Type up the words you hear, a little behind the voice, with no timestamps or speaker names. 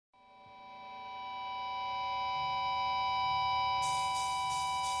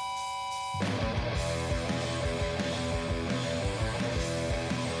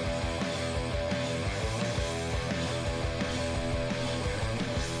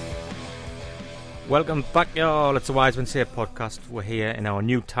Welcome back, y'all. It's the SAFC Podcast. We're here in our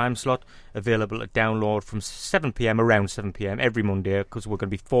new time slot, available to download from 7pm, around 7pm every Monday, because we're going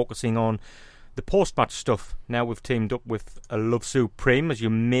to be focusing on the post-match stuff. Now we've teamed up with a Love Supreme, as you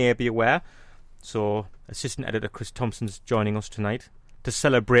may be aware. So, Assistant Editor Chris Thompson's joining us tonight to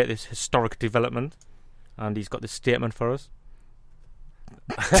celebrate this historic development. And he's got this statement for us.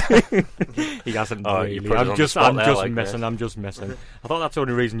 He hasn't really. I'm just messing. I thought that's the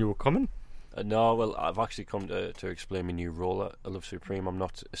only reason you were coming. No, well, I've actually come to explain my new role at Love Supreme. I'm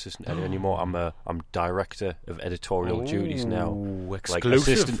not assistant editor anymore. I'm director of editorial duties now.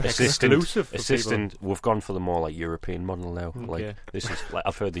 Exclusive. Assistant. We've gone for the more like European model now. Okay. Like this is like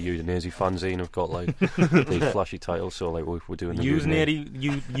I've heard the Udinese fanzine have got like the flashy titles. So like we're doing the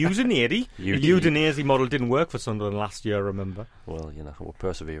Udinese. The Udinese model didn't work for Sunderland last year. I remember. Well, you know, we're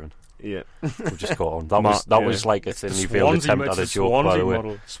persevering. Yeah, we've just caught on. That was like a thinly veiled attempt at a joke, by the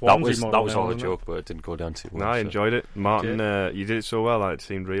way. That was all a joke, but it didn't go down too well. No, I enjoyed it. Martin, you did it so well that it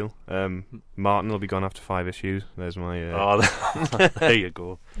seemed real. Martin will be gone after 5 issues. There's my... there you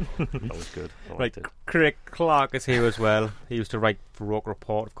go. That was good. Right, Craig Clark is here as well. He used to write for Roke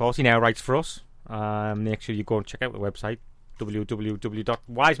Report, of course. He now writes for us. Make sure you go and check out the website,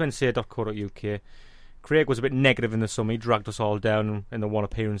 www.wisemensay.co.uk. Craig was a bit negative in the summer. He dragged us all down in the one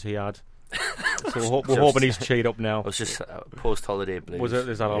appearance he had. So we're hoping he's cheered up now. I was just post-holiday blues.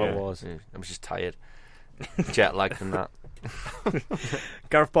 Is that all it was? Yeah. I was just tired. Jet-lagged and that.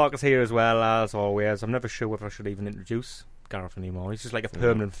 Gareth Barker's here as well, as always. I'm never sure whether I should even introduce Gareth anymore. He's just like a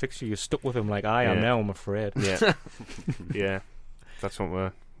permanent fixture. You're stuck with him like I am now, I'm afraid. Yeah. Yeah. That's what my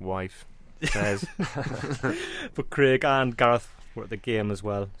wife says. But Craig and Gareth were at the game as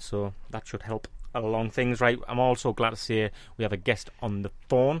well, so that should help along things. Right, I'm also glad to say we have a guest on the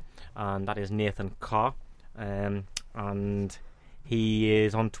phone, and that is Nathan Carr, and he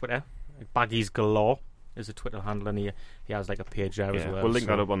is on Twitter. Baggies Galore is a Twitter handle, and he has like a page there as well. We'll link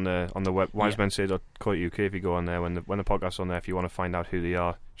that up on the web, wisemensay.co.uk. If you go on there when the podcast's on there, if you want to find out who they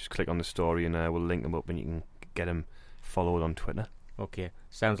are, just click on the story and we'll link them up and you can get them followed on Twitter. Okay,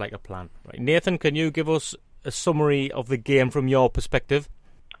 sounds like a plan. Right, Nathan, can you give us a summary of the game from your perspective?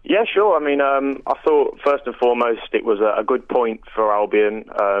 Yeah, sure. I mean, I thought first and foremost it was a good point for Albion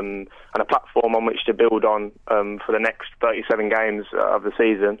and a platform on which to build on for the next 37 games of the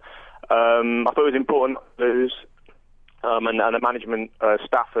season. I thought it was important to lose, and the management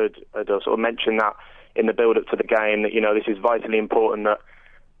staff had sort of mentioned that in the build-up to the game, that, you know, this is vitally important that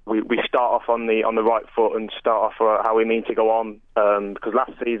we start off on the right foot and start off how we mean to go on, because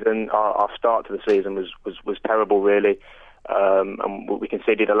last season our start to the season was terrible, really. And we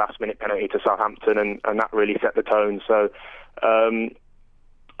conceded a last-minute penalty to Southampton, and that really set the tone. So I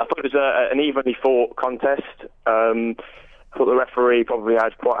thought it was an evenly fought contest. I thought the referee probably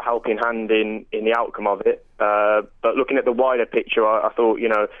had quite a helping hand in the outcome of it. But looking at the wider picture, I thought, you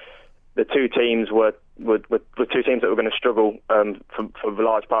know, the two teams were two teams that were going to struggle for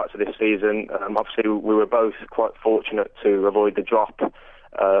large parts of this season. Obviously, we were both quite fortunate to avoid the drop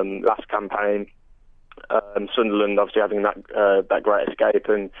last campaign. Sunderland obviously having that great escape,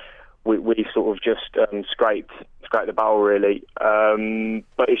 and we sort of just scraped the barrel, really.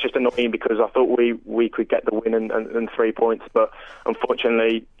 But it's just annoying because I thought we could get the win and 3 points, but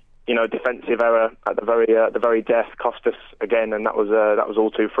unfortunately, you know, defensive error at the very death cost us again, and that was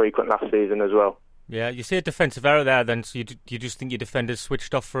all too frequent last season as well. Yeah, you say a defensive error there, then, so you just think your defenders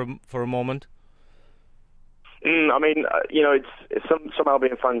switched off for a moment? I mean, you know, it's some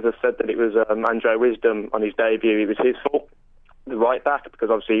Albion fans have said that it was Andre Wisdom on his debut. It was his fault, the right back, because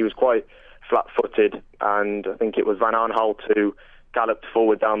obviously he was quite flat-footed, and I think it was Van Aanholt who galloped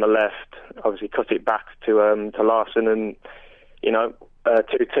forward down the left, obviously cut it back to Larson, and, you know,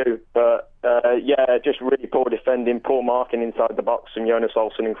 2-2. But just really poor defending, poor marking inside the box from Jonas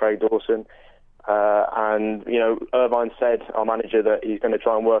Olsson and Craig Dawson. And, you know, Irvine said, our manager, that he's going to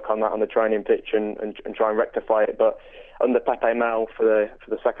try and work on that on the training pitch and try and rectify it. But under Pepe Mel for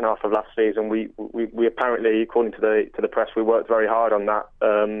the second half of last season, we apparently, according to the press, we worked very hard on that,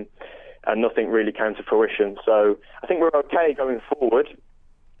 and nothing really came to fruition. So I think we're okay going forward,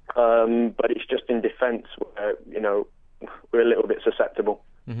 but it's just in defence where, you know, we're a little bit susceptible.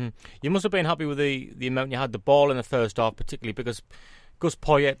 Mm-hmm. You must have been happy with the amount you had the ball in the first half, particularly because Gus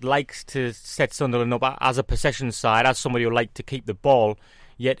Poyet likes to set Sunderland up as a possession side, as somebody who likes to keep the ball.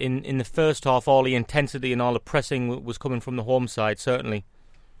 Yet in the first half, all the intensity and all the pressing was coming from the home side, certainly.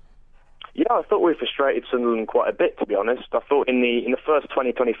 Yeah, I thought we frustrated Sunderland quite a bit, to be honest. I thought in the first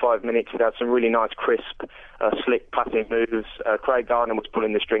 20-25 minutes we had some really nice, crisp, slick passing moves. Craig Gardner was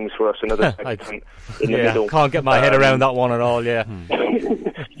pulling the strings for us, another in the middle. Can't get my head around that one at all, yeah.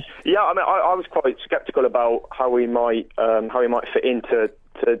 Yeah, I mean, I was quite sceptical about how he might fit into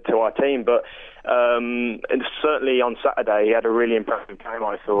our team, but and certainly on Saturday he had a really impressive game,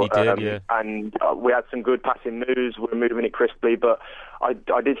 I thought. He did, yeah. And we had some good passing moves, we were moving it crisply, but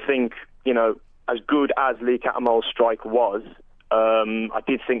I did think, as good as Lee Catamol's strike was, I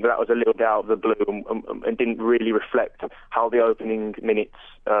did think that was a little bit out of the blue and didn't really reflect how the opening minutes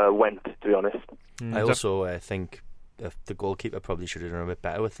went, to be honest. I also think the goalkeeper probably should have done a bit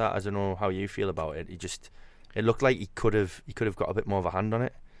better with that. I don't know how you feel about it. It looked like he could have got a bit more of a hand on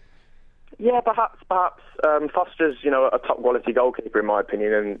it. Yeah, perhaps. Foster's, a top quality goalkeeper in my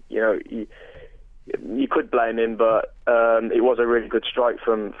opinion, and you could blame him, but it was a really good strike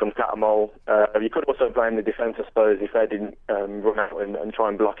from Catamol. You could also blame the defence, I suppose, if they didn't run out and try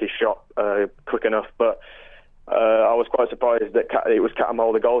and block his shot quick enough. But I was quite surprised that it was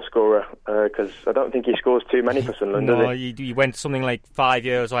Catamol the goal scorer, because I don't think he scores too many for Sunderland. No, he went something like 5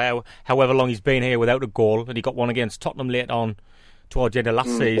 years or however long he's been here without a goal, and he got one against Tottenham later on towards the end of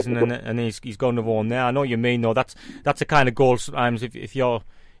last season, and he's gone to one there. I know what you mean, though. That's the kind of goal sometimes if you're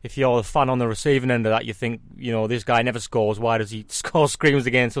a fan on the receiving end of that, you think, this guy never scores. Why does he score screams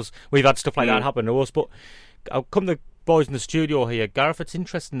against us? We've had stuff like that happen to us. But I'll come to the boys in the studio here. Gareth, it's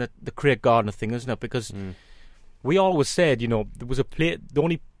interesting that the Craig Gardner thing, isn't it? Because we always said, there was the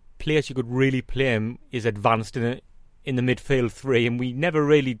only place you could really play him is advanced in the midfield three, and we never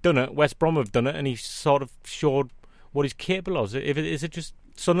really done it. West Brom have done it, and he sort of showed what he's capable of. Is it just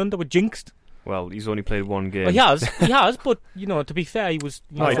Sunderland that were jinxed? Well, he's only played one game. Well, he has. But to be fair, he was.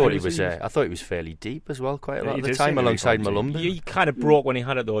 I thought he was fairly deep as well, quite a lot of the time alongside Malumba. He kind of broke when he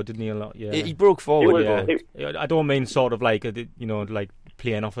had it, though, didn't he? A lot. Yeah, he broke forward. I don't mean sort of like like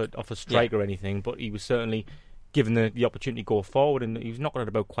playing off a strike or anything, but he was certainly given the opportunity to go forward, and he was knocking it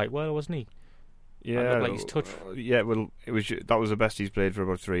about quite well, wasn't he? Yeah, like his touch. Yeah, well, that was the best he's played for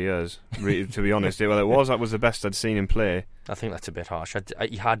about 3 years. To be honest, that was the best I'd seen him play. I think that's a bit harsh.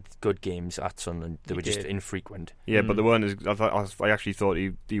 He had good games at Sunderland. They were just infrequent. Yeah, but they weren't as. I actually thought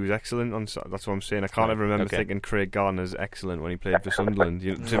he was excellent. That's what I'm saying. I can't ever remember thinking Craig Gardner's excellent when he played for Sunderland.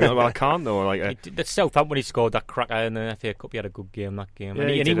 I can't though. The Southampton when he scored that cracker in the FA Cup, he had a good game that game, yeah,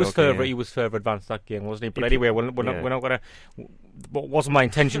 and he was further. He was further advanced that game, wasn't he? But anyway, we're not going to. What wasn't my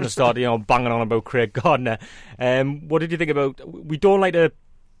intention to start, banging on about Craig Gardner. What did you think about? We don't like to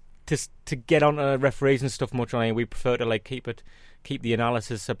get on referees and stuff much on it. We prefer to keep the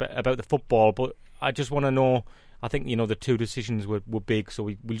analysis about the football. But I just want to know. I think the two decisions were big, so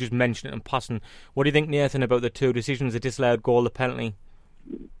we'll just mention it in passing. What do you think, Nathan, about the two decisions? The disallowed goal, the penalty.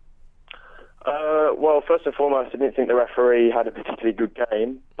 Well, first and foremost, I didn't think the referee had a particularly good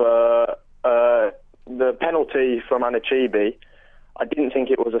game, but the penalty from Anichebe, I didn't think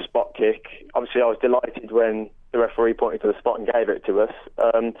it was a spot kick. Obviously, I was delighted when the referee pointed to the spot and gave it to us.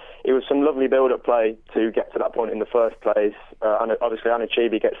 It was some lovely build-up play to get to that point in the first place. And obviously,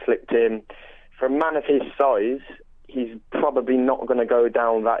 Anichebe gets slipped in. For a man of his size, he's probably not going to go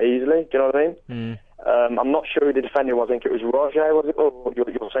down that easily. Do you know what I mean? I'm not sure who the defender was. I think it was Roger, was it? Or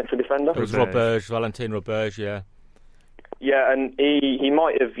your central defender? It was Roberge, Valentin Roberge, yeah. Yeah, and he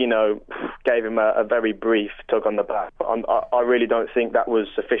might have, gave him a very brief tug on the back. But I really don't think that was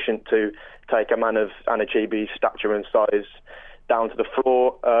sufficient to take a man of Anichebe's stature and size down to the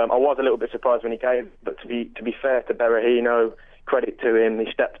floor. I was a little bit surprised when he came, but to be fair to Berahino, credit to him,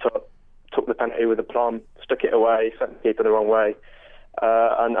 he stepped up, took the penalty with aplomb, stuck it away, sent the keeper the wrong way.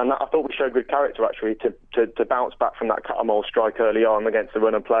 And I thought we showed good character, actually, to bounce back from that Catamol strike early on against the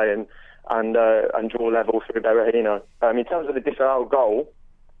run and play and draw level through Berahino. In terms of the disallowed goal,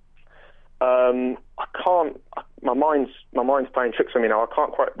 I can't. My mind's playing tricks on me now. I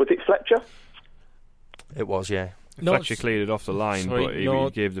can't quite. Was it Fletcher? It was, yeah. Fletcher cleared it off the line, but he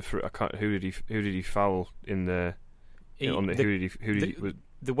gave the. Who did he foul in the?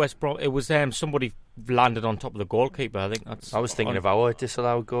 The West Brom. It was somebody landed on top of the goalkeeper. I think that's. I was thinking of our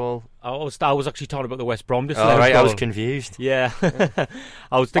disallowed goal. I was actually talking about the West Brom disallowed goal. I was confused. Yeah,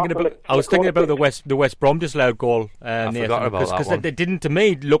 I was thinking about the West Brom disallowed goal. I forgot about that one. Because it didn't, to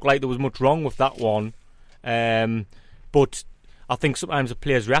me, look like there was much wrong with that one. But I think sometimes a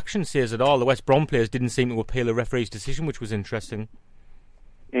player's reaction says it all. The West Brom players didn't seem to appeal the referee's decision, which was interesting.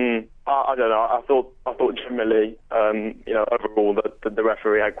 I don't know. I thought generally, overall the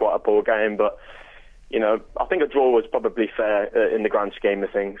referee had quite a poor game, but I think a draw was probably fair in the grand scheme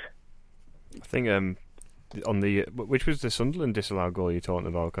of things. I think which was the Sunderland disallowed goal you're talking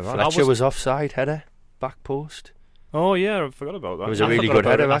about? Fletcher was offside header, back post. Oh yeah, I forgot about that. It was a really good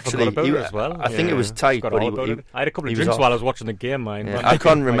header, actually. I think it was tight, but I had a couple of drinks while I was watching the game, mine. Yeah, I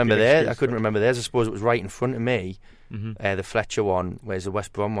couldn't remember theirs. I suppose it was right in front of me. The Fletcher one, whereas the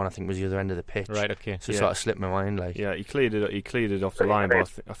West Brom one, I think, was the other end of the pitch. Right. Okay. So it sort of slipped my mind. Like, yeah, he cleared it off the line,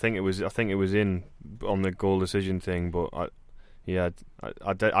 but I think it was in on the goal decision thing. But I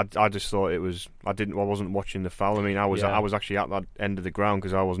just thought it was. I wasn't watching the foul. I mean, I was actually at that end of the ground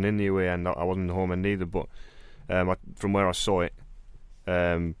because I wasn't in the away end. I wasn't in the home end either. But from where I saw it,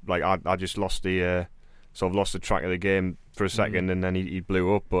 I just lost the lost the track of the game for a second, and then he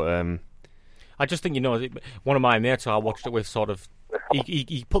blew up. But I just think, one of my mates I watched it with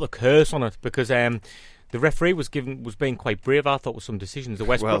he put a curse on it because the referee was being quite brave. I thought with some decisions. The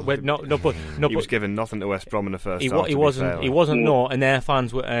West Brom, he was giving nothing to West Brom in the first half. He wasn't. No, and their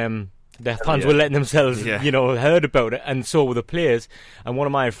fans were. Their fans were letting themselves, heard about it, and so were the players. And one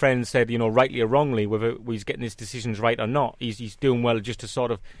of my friends said, rightly or wrongly, whether he's getting his decisions right or not, he's doing well just to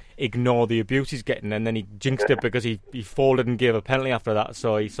sort of ignore the abuse he's getting. And then he jinxed it because he folded and gave a penalty after that,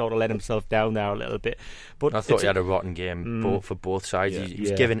 so he sort of let himself down there a little bit. But I thought he had a rotten game for both sides. He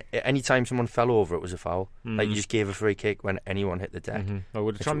was given, any time someone fell over, it was a foul. Like, you just gave a free kick when anyone hit the deck.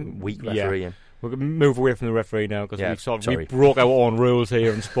 Weak refereeing. We're going to move away from the referee now because we broke our own rules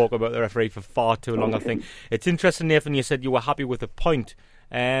here and spoke about the referee for far too long, I think. It's interesting, Nathan, you said you were happy with the point.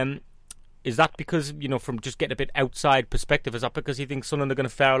 Is that because, from just getting a bit outside perspective, is that because you think Sunderland are going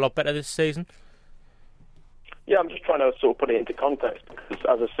to fare a lot better this season? Yeah, I'm just trying to sort of put it into context because,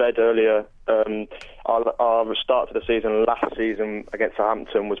 as I said earlier, our start to the season last season against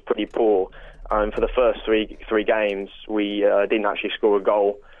Southampton was pretty poor. And for the first three games, we didn't actually score a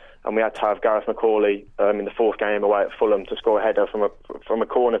goal. And we had to have Gareth McCauley in the fourth game away at Fulham to score a header from a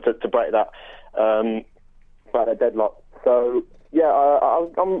corner to break that deadlock. So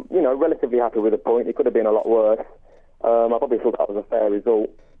I'm relatively happy with the point. It could have been a lot worse. I probably thought that was a fair result,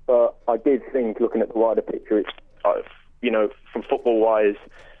 but I did think, looking at the wider picture, it's from football wise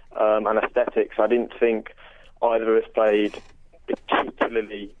and aesthetics, I didn't think either of us played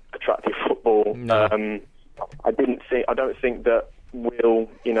particularly attractive football. No. I don't think that we'll,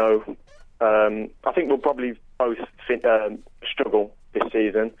 I think we'll probably both struggle this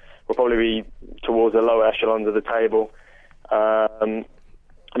season. We'll probably be towards the lower echelons of the table.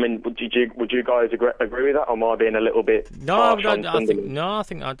 Would you guys agree with that, or am I being a little bit? I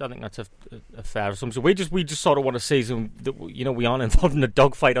think that's a fair assumption. We just sort of want a season that we aren't involved in a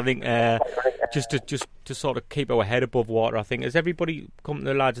dogfight. I think just to sort of keep our head above water. I think, as everybody come to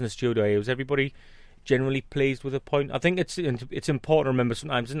the lads in the studio here, is everybody generally pleased with the point? I think it's important to remember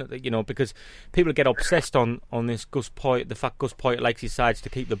sometimes, isn't it, that because people get obsessed on this Gus Poyet, the fact Gus Poyet likes his sides to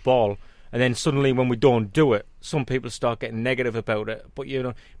keep the ball, and then suddenly when we don't do it, some people start getting negative about it. But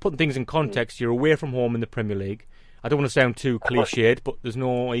putting things in context, you're away from home in the Premier League. I don't want to sound too cliched, but there's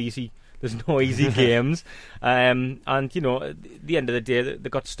no easy games, and at the end of the day, they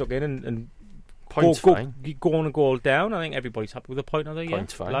got stuck in and go on a goal down. I think everybody's happy with the point, are they?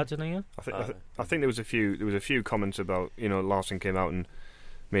 Point's fine. Lads, in here. I think there was a few comments about Larson came out and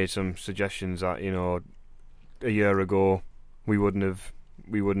made some suggestions that a year ago we wouldn't have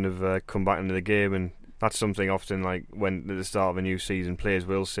come back into the game, and that's something often, like, when at the start of a new season players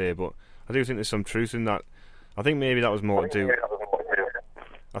will say, but I do think there's some truth in that. I think maybe that was more to do.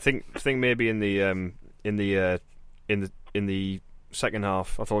 I think maybe in the second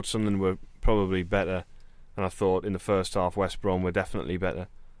half, I thought Sunderland were probably better, and I thought in the first half West Brom were definitely better.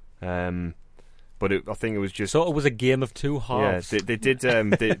 But I think it was just. So it was a game of two halves. Yeah, they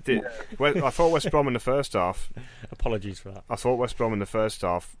did. Well, I thought West Brom in the first half. Apologies for that. I thought West Brom in the first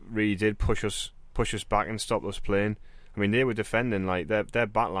half really did push us back and stop us playing. I mean, they were defending, like, their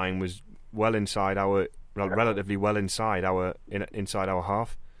back line was relatively well inside our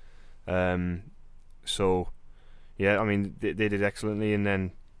half. So yeah, I mean, they did excellently, and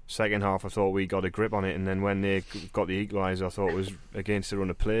then second half I thought we got a grip on it, and then when they got the equaliser, I thought it was against the run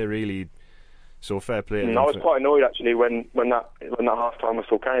of play, really. So fair play. I was quite annoyed actually when that half time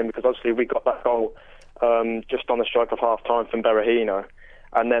whistle came, because obviously we got that goal just on the strike of half time from Berahino,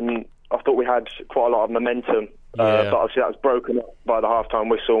 and then I thought we had quite a lot of momentum, but obviously that was broken up by the half time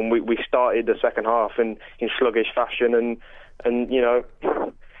whistle, and we started the second half in sluggish fashion, and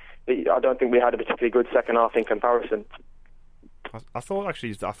I don't think we had a particularly good second half in comparison. I thought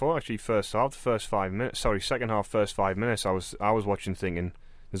actually first half, second half, first 5 minutes, I was watching thinking,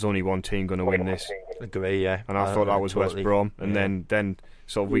 there's only one team going to win this. Agree, yeah. And I thought that was totally. West Brom, and then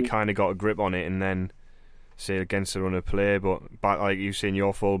sort of we kind of got a grip on it, and then say against the run of play, but like you saying,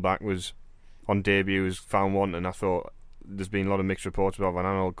 your full back was on debut was found wanting. I thought there's been a lot of mixed reports about Van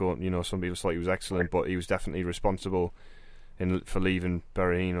Aanholt going. Some people thought he was excellent, but he was definitely responsible for leaving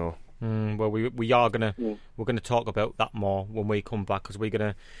Berahino. Well, we're gonna talk about that more when we come back, because we're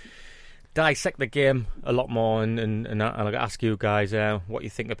gonna dissect the game a lot more, and I'll ask you guys what you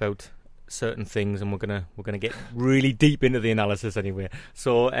think about certain things, and we're gonna get really deep into the analysis anyway.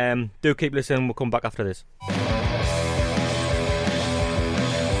 So do keep listening. We'll come back after this.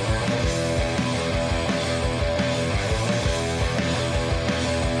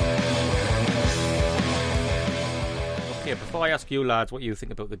 Before I ask you lads what you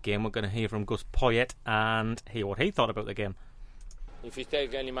think about the game, we're going to hear from Gus Poyet and hear what he thought about the game. If you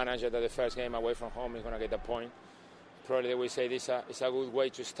take any manager that the first game away from home is going to get a point, probably we say this is a good way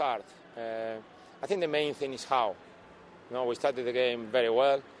to start. I think the main thing is how. We started the game very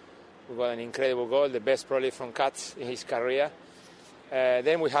well. We got an incredible goal, the best probably from Katz in his career.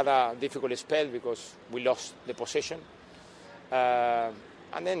 Then we had a difficult spell because we lost the possession. And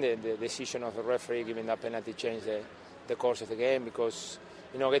then the decision of the referee giving that penalty changed the course of the game, because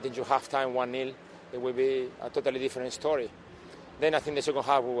getting to half-time 1-0, it will be a totally different story. Then I think the second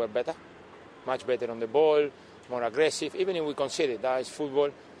half we were better, much better on the ball, more aggressive. Even if we conceded, that is football.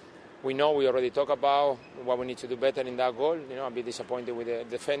 We know we already talked about what we need to do better in that goal. I'm a bit disappointed with the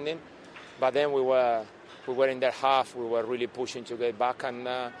defending, but then we were in their half. We were really pushing to get back,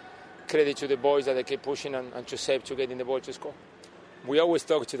 and credit to the boys that they keep pushing and to save to get in the ball to score. We always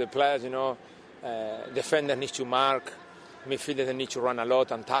talk to the players, defender needs to mark, midfielder need to run a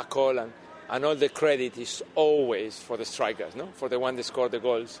lot and tackle, and all the credit is always for the strikers, for the one that scored the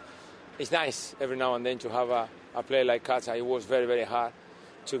goals. It's nice every now and then to have a player like Katz. It was very, very hard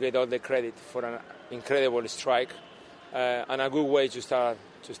to get all the credit for an incredible strike and a good way to start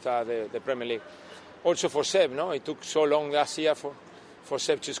the Premier League. Also for Seb, it took so long last year for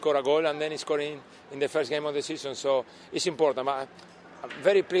Seb to score a goal, and then he scored in the first game of the season, so it's important. I'm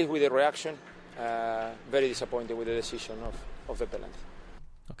very pleased with the reaction. Very disappointed with the decision of the penalty.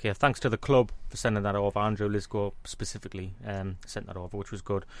 Okay, thanks to the club for sending that over. Andrew Lisco specifically sent that over, which was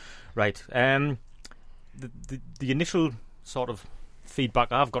good. Right, the initial sort of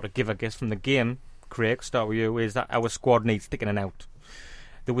feedback I've got to give, I guess, from the game, Craig, start with you, is that our squad needs thickening out.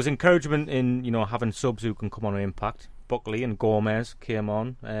 There was encouragement in having subs who can come on and impact. Buckley and Gomez came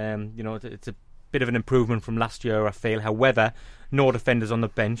on. It's a bit of an improvement from last year, I feel. However, no defenders on the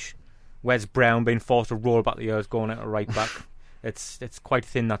bench. Wes Brown being forced to roll back the years, going out a right back. It's quite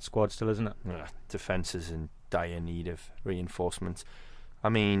thin, that squad still, isn't it? Yeah, defence is in dire need of reinforcement. I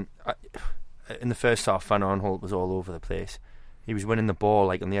mean, in the first half, Van Aanholt was all over the place. He was winning the ball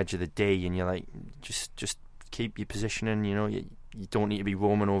like on the edge of the D, and you're like, just keep your positioning. You don't need to be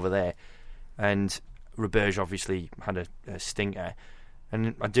roaming over there. And Roberge obviously had a stinker.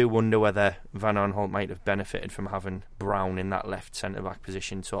 And I do wonder whether Van Aanholt might have benefited from having Brown in that left centre-back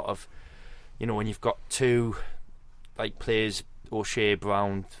position, sort of, when you've got two players, O'Shea,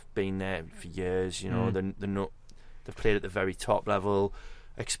 Brown, been there for years, they've played at the very top level,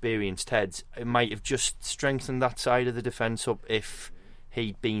 experienced heads. It might have just strengthened that side of the defence up if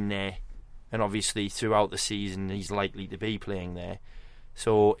he'd been there, and obviously throughout the season he's likely to be playing there.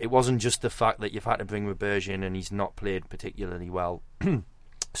 So it wasn't just the fact that you've had to bring Roberge in and he's not played particularly well,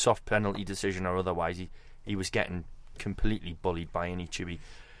 soft penalty decision or otherwise, he was getting completely bullied by Inichubi.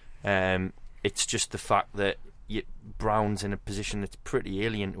 It's just the fact that Brown's in a position that's pretty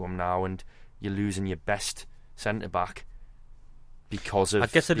alien to him now, and you're losing your best centre back because of. I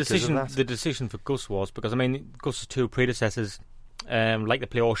guess the decision for Gus was because Gus's two predecessors like to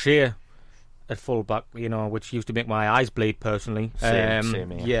play O'Shea at full back, which used to make my eyes bleed personally.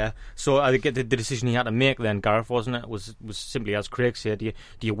 Same here. Yeah. So I get the decision he had to make then, Gareth, wasn't it? Was simply as Craig said, do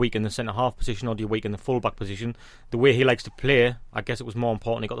you weaken the centre half position or do you weaken the full back position? The way he likes to play, I guess it was more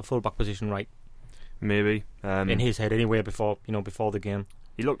important he got the full back position right. Maybe in his head anyway. Before the game,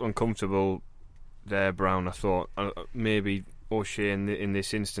 he looked uncomfortable there. Brown, I thought maybe O'Shea in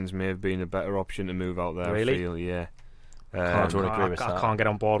this instance may have been a better option to move out there. Really? I feel, yeah. I can't get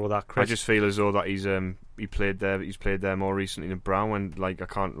on board with that, Chris. I just feel as though that he's played there more recently than Brown,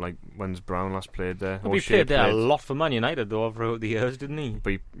 and when's Brown last played there? Well, he played there a lot for Man United though throughout the years, didn't he?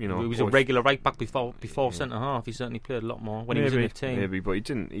 But he was a regular right back before centre half. He certainly played a lot more when he was in the team. Maybe, but he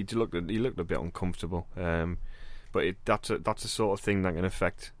didn't. He looked a bit uncomfortable. But that's a sort of thing that can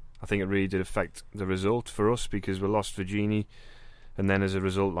affect. I think it really did affect the result for us because we lost Virginie. And then as a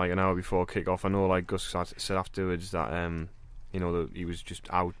result, an hour before kick-off, I know Gus said afterwards that that he was just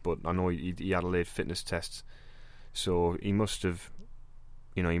out, but I know he had a late fitness test, so he must have,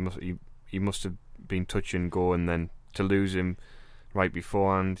 he must have been touch and go, and then to lose him right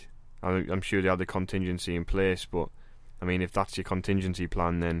beforehand, I'm sure they had the contingency in place, but I mean, if that's your contingency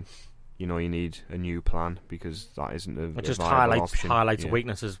plan, then you need a new plan, because that isn't a it just viable option. highlights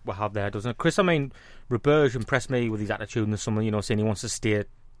weaknesses we have there, doesn't it, Chris? I mean, Roberge impressed me with his attitude in the summer, saying he wants to stay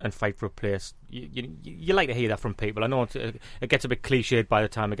and fight for a place. You like to hear that from people. I know it gets a bit cliched by the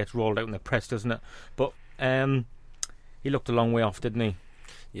time it gets rolled out in the press, doesn't it? But he looked a long way off, didn't he?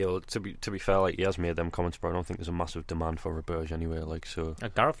 Yeah, well, to be fair, like, he has made them comments, but I don't think there's a massive demand for Roberge anyway. Like, so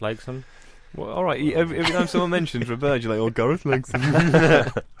Gareth likes him. Well, all right. Every time someone mentions Roberge, you're like, "Oh, Gareth likes him."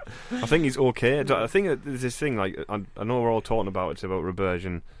 I think he's okay. I think that there's this thing, like, I know we're all talking about Roberge,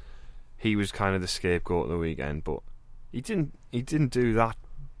 and he was kind of the scapegoat of the weekend, but he didn't do that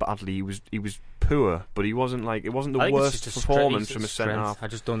badly. He was poor, but he wasn't like, it wasn't the worst performance from a centre half. I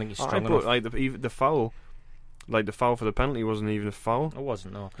just don't think he's strong enough. But like the foul. Like, the foul for the penalty wasn't even a foul. It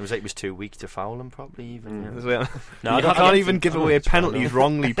wasn't, no. It was like he was too weak to foul him, probably, even. Yeah. No, you can't even give away penalties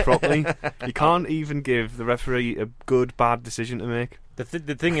wrongly properly. You can't even give the referee a good, bad decision to make.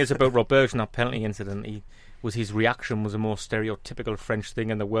 The thing is about Roberge in that penalty incident, his reaction was the most stereotypical French thing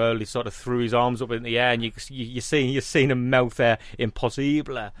in the world. He sort of threw his arms up in the air, and you're seeing him mouth there,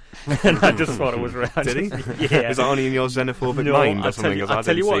 "Impossible." And I just thought it was right. Did he? Yeah. Is that only in your xenophobic mind or something? I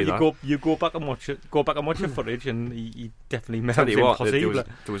tell you what, you go back and watch it. Go back and watch the footage, and he definitely mouths "Impossible."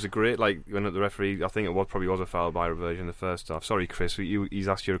 There was a great, like, when the referee, I think it probably was a foul by Roberge in the first half. Sorry, Chris, he's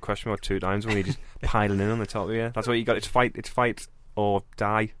asked you a question about 2 times when he just piling in on the top of you. That's what you got. It's fight or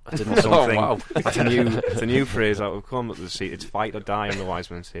die. I didn't. Something. Oh, wow. It's a new phrase that will come up to the seat. It's fight or die on the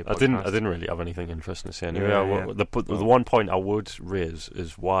Wiseman Say podcast. I didn't really have anything interesting to say anyway. Yeah. The one point I would raise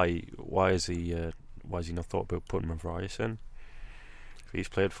is why is he not thought about putting Mavrikis in? He's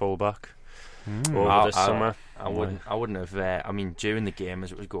played fullback over this summer. I wouldn't have. I mean, during the game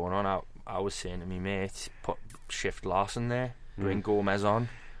as it was going on, I was saying to me mates, shift Larson there, bring Gomez on.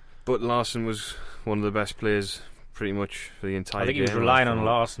 But Larson was one of the best players pretty much for the entire game. I think he was relying on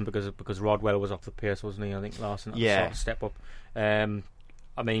Larson because Rodwell was off the pace, wasn't he? I think Larson had to sort of step up.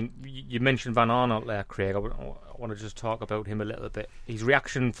 I mean, you mentioned Van Arnold there, Craig. I want to just talk about him a little bit. His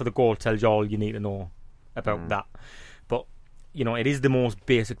reaction for the goal tells you all you need to know about that. But it is the most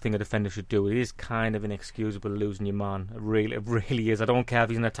basic thing a defender should do. It is kind of inexcusable losing your man. It really is. I don't care if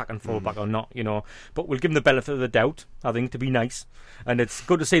he's an attacking fullback or not, But we'll give him the benefit of the doubt, I think, to be nice. And it's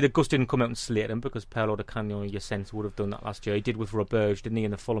good to say that Gus didn't come out and slate him, because Paolo Di Canio, your sense, would have done that last year. He did with Roberge, didn't he,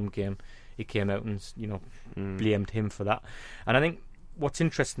 in the Fulham game? He came out and, blamed him for that. And I think what's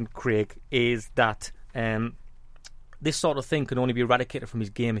interesting, Craig, is that this sort of thing can only be eradicated from his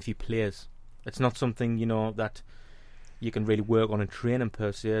game if he plays. It's not something, that you can really work on in training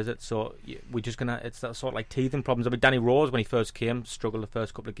per se, is it? So we're just gonna. It's that sort of like teething problems. I mean, Danny Rose, when he first came, struggled the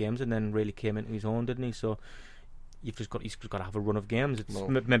first couple of games, and then really came into his own, didn't he? So he's just got to have a run of games. It's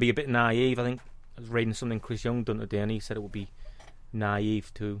maybe a bit naive. I think I was reading something Chris Young done today, and he said it would be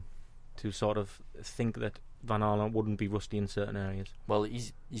naive to sort of think that Van Arnold wouldn't be rusty in certain areas. Well,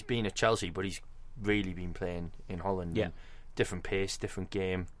 he's been at Chelsea, but he's really been playing in Holland. Yeah, different pace, different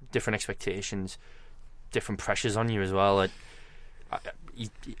game, different expectations. Different pressures on you as well.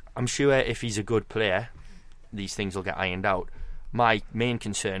 I'm sure if he's a good player, these things will get ironed out. My main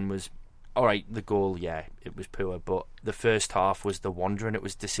concern was, all right, the goal, it was poor, but the first half was the wandering. It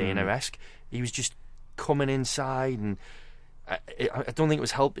was Desena-esque. He was just coming inside, and I don't think it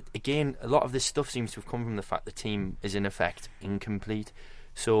was helped. Again, a lot of this stuff seems to have come from the fact the team is in effect incomplete.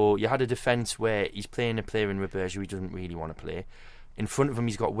 So you had a defence where he's playing a player in Roberge who he doesn't really want to play. In front of him,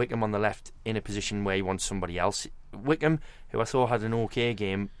 he's got Wickham on the left in a position where he wants somebody else. Wickham, who I thought had an okay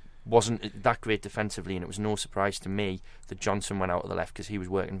game, wasn't that great defensively, and it was no surprise to me that Johnson went out of the left because he was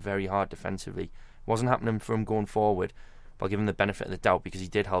working very hard defensively. It wasn't happening for him going forward, but I'll give him the benefit of the doubt because he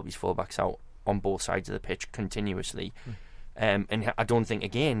did help his fullbacks out on both sides of the pitch continuously. And I don't think,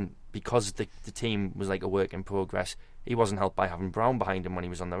 again, because the team was like a work in progress, he wasn't helped by having Brown behind him when he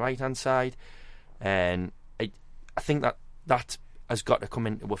was on the right-hand side. And I think that has got to come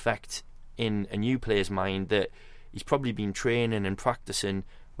into effect in a new player's mind, that he's probably been training and practicing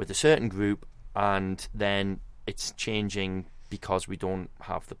with a certain group, and then it's changing because we don't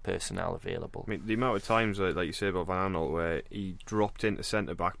have the personnel available. I mean, the amount of times, like you say about Van Aanholt, where he dropped into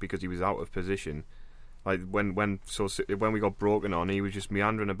centre-back because he was out of position. Like when we got broken on, he was just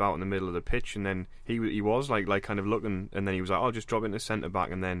meandering about in the middle of the pitch, and then he was like kind of looking, and then he was like, "I'll just drop into centre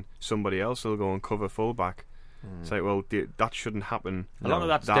back, and then somebody else will go and cover full back." It's like, well, that shouldn't happen. A lot of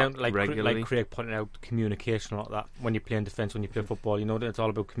that's down, like regularly. Craig pointed out, communication. A lot of that when you play in defence, when you play football, it's all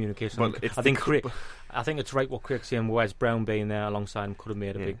about communication. Well, I think it's right what Craig's saying. Wes Brown being there alongside him could have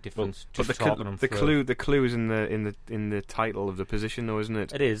made a big difference. But the clue is in the title of the position, though, isn't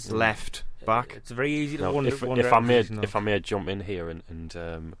it? It is left back. It's very easy to wonder. If I may jump in here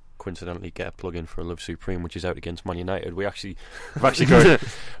and coincidentally get a plug in for Love Supreme, which is out against Man United. We've actually got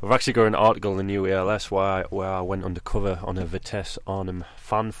an article in the New ALS where I went undercover on a Vitesse Arnhem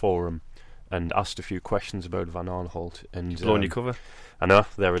fan forum and asked a few questions about Van Aanholt. And blowing your cover. I know,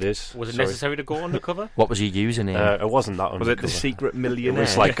 there it is. Was it necessary to go undercover? What was he using? It wasn't that undercover. Was it the secret millionaire? It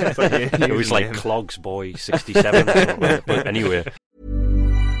was like it was like Clogs Boy 67. But anyway.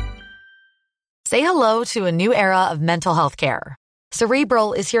 Say hello to a new era of mental health care.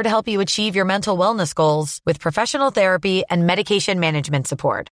 Cerebral is here to help you achieve your mental wellness goals with professional therapy and medication management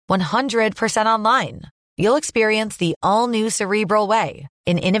support. 100% online. You'll experience the all-new Cerebral Way,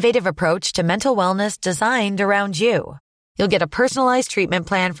 an innovative approach to mental wellness designed around you. You'll get a personalized treatment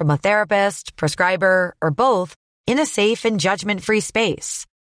plan from a therapist, prescriber, or both in a safe and judgment-free space.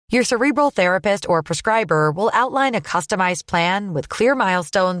 Your Cerebral therapist or prescriber will outline a customized plan with clear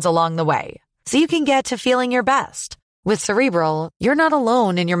milestones along the way, so you can get to feeling your best. With Cerebral, you're not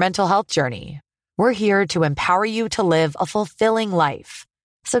alone in your mental health journey. We're here to empower you to live a fulfilling life.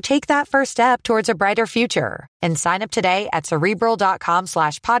 So take that first step towards a brighter future and sign up today at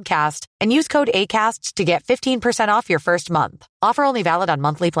Cerebral.com/podcast and use code ACAST to get 15% off your first month. Offer only valid on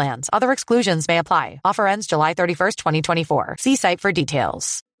monthly plans. Other exclusions may apply. Offer ends July 31st, 2024. See site for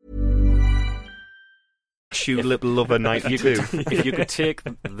details. Shoot Little Lover 92. If you could take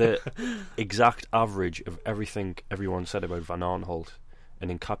the exact average of everything everyone said about Van Aanholt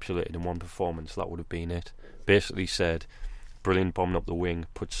and encapsulate it in one performance, that would have been it. Basically said, brilliant bombing up the wing,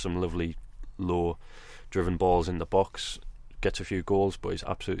 puts some lovely low driven balls in the box, gets a few goals, but is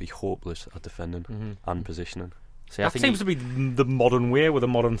absolutely hopeless at defending and positioning. See, that seems to be the modern way with a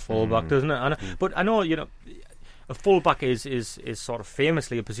modern fullback, doesn't it? But I know, a fullback is sort of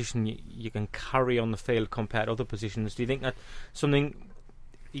famously a position you can carry on the field compared to other positions. Do you think that's something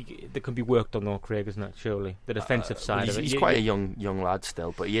that can be worked on, though, Craig, isn't it, surely? The defensive side of it. He's quite a young lad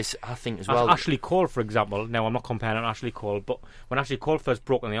still, but he is, I think, as well. Ashley Cole, for example, now I'm not comparing Ashley Cole, but when Ashley Cole first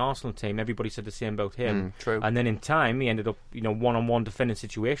broke on the Arsenal team, everybody said the same about him. True. And then in time, he ended up, one-on-one defending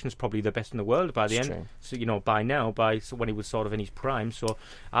situations, probably the best in the world by the end. True. So, by now, when he was sort of in his prime. So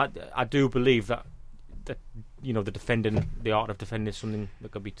I do believe that the art of defending is something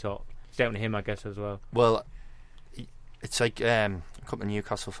that could be taught. It's down to him, I guess, as well. Well, it's like a couple of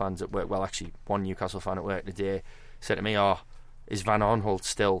Newcastle fans at work. Well, actually, one Newcastle fan at work today said to me, is Van Aanholt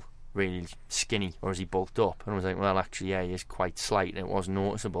still really skinny, or is he bulked up? And I was like, well, actually, yeah, he is quite slight, and it was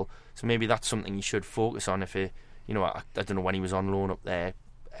noticeable. So maybe that's something you should focus on. If I don't know when he was on loan up there,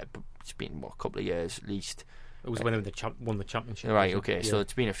 but it's been a couple of years at least. It was when they won the championship. Right, okay, yeah. So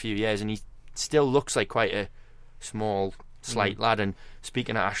it's been a few years, and he still looks like quite a small, slight lad. And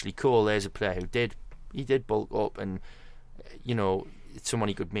speaking of Ashley Cole, there's a player who did bulk up, and it's someone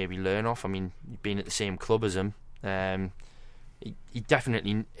he could maybe learn off. I mean, being at the same club as him, he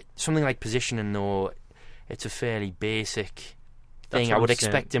definitely, something like positioning, though, it's a fairly basic thing. I would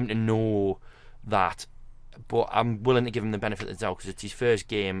expect him to know that, but I'm willing to give him the benefit of the doubt because it's his first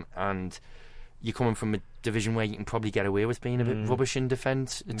game, and you're coming from a division where you can probably get away with being a bit rubbish in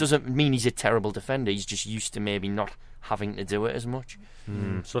defence. It doesn't mean he's a terrible defender. He's just used to maybe not having to do it as much.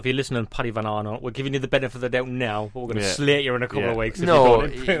 So if you're listening, Paddy Van Aanholt, we're giving you the benefit of the doubt now, but we're going to slate you in a couple of weeks. No,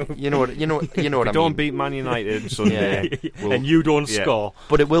 if you don't improve. you know what I mean. Don't beat Man United Sunday, and you don't score.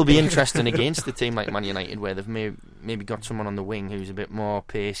 But it will be interesting against a team like Man United, where they've maybe got someone on the wing who's a bit more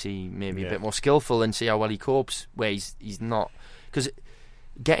pacey, maybe a bit more skillful, and see how well he copes. Where he's not, because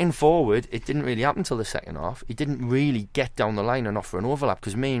getting forward, it didn't really happen till the second half. He didn't really get down the line and offer an overlap,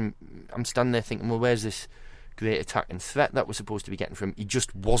 because I'm standing there thinking, well, where's this great attacking threat that we're supposed to be getting from him? He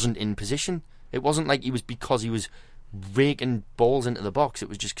just wasn't in position. It wasn't like he was because he was raking balls into the box. It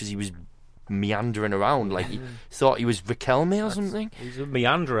was just because he was meandering around, like he thought he was Riquelme or something. He's a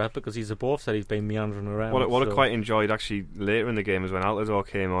meanderer, because he's both said he's been meandering around. What I quite enjoyed actually later in the game is when Altidore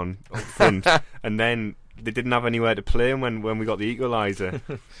came on up front and then they didn't have anywhere to play him when we got the equaliser,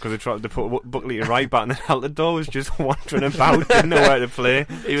 because they tried to put Buckley to right back, and then Altidore was just wandering about, didn't know where to play.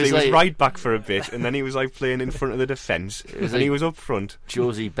 He was right back for a bit, and then he was like playing in front of the defence, and he was up front.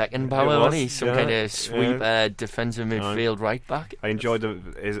 Josie Beckenbauer, wasn't he? Some kind of sweep defensive midfield right back. I enjoyed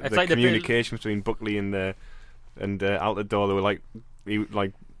the like communication between Buckley and Altidore. They were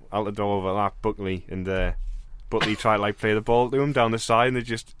like Altidore overlapped Buckley, and Butley tried to play the ball to him down the side,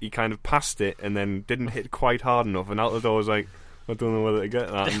 and he kind of passed it and then didn't hit quite hard enough, and Altidore was like, I don't know whether to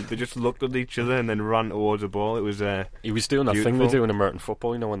get that, and they just looked at each other and then ran towards the ball. It was he was doing that beautiful thing they do in American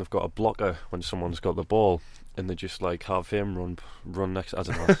football, when they've got a blocker when someone's got the ball, and they just have him run next. I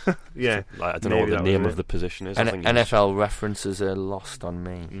don't know. Yeah, I don't know what the name of the position is. NFL references are lost on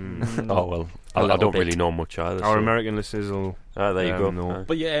me. Oh well, I don't really know much either. Our American listeners will. There you go. Know.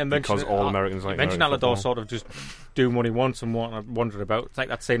 But yeah, because all Americans like mentioned American Altidore football. sort of just doing what he wants and wondering about. It's like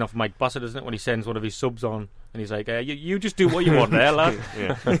that saying off Mike Bassett, isn't it, when he sends one of his subs on and he's like, you just do what you want there, lad.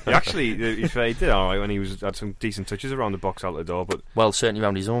 Yeah. He actually, he did all right when he had some decent touches around the box, Altidore, but certainly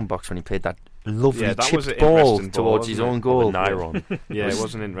around his own box when he played that lovely that chipped was an ball interesting towards his own goal. Nyron. Yeah, it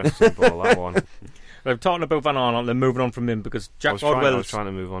was an interesting ball, that one. I'm talking about Van Arnold and moving on from him because I was trying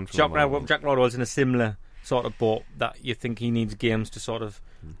to move on from him. Jack Rodwell's in a similar sort of boat that you think he needs games to sort of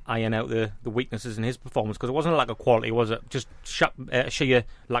iron out the weaknesses in his performance, because it wasn't a lack of quality, was it? Just sheer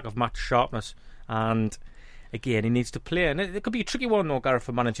lack of match sharpness. And again, he needs to play, and it could be a tricky one though, Gareth,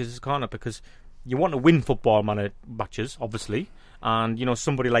 for managers, can't it? Because you want to win football matches, obviously, and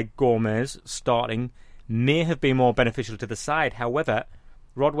somebody like Gomez starting may have been more beneficial to the side. However,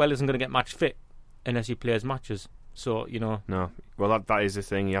 Rodwell isn't going to get match fit unless he plays matches. So no. Well, that is the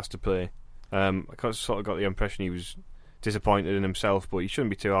thing. He has to play. I sort of got the impression he was disappointed in himself, but he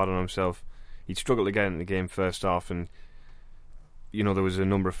shouldn't be too hard on himself. He'd struggled to get into the game first half, and there was a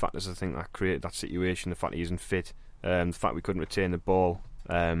number of factors I think that created that situation. The fact he isn't fit, the fact we couldn't retain the ball,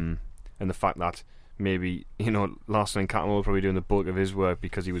 and the fact that maybe Larson and Catmull were probably doing the bulk of his work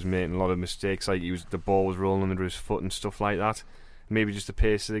because he was making a lot of mistakes. Like the ball was rolling under his foot and stuff like that. Maybe just the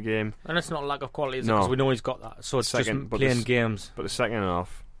pace of the game. And it's not a lack of quality, is it? Because we know he's got that. So it's just playing games. But the second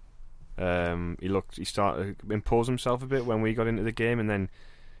half, he started to impose himself a bit when we got into the game, and then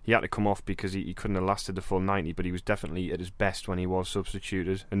he had to come off because he couldn't have lasted the full 90, but he was definitely at his best when he was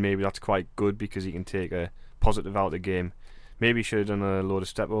substituted, and maybe that's quite good because he can take a positive out of the game. Maybe he should have done a load of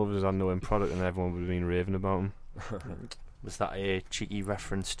step-overs, had no end product, and everyone would have been raving about him. Was that a cheeky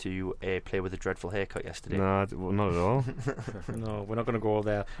reference to a player with a dreadful haircut yesterday? No, well, not at all. No, we're not going to go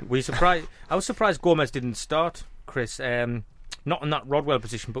there. I was surprised Gomez didn't start, Chris. Not in that Rodwell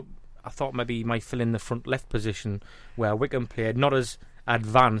position, but I thought maybe he might fill in the front left position where Wickham played. Not as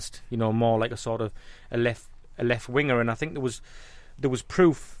advanced, more like a sort of a left winger. And I think there was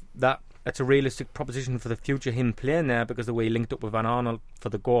proof that it's a realistic proposition for the future, him playing there, because the way he linked up with Van Arnold for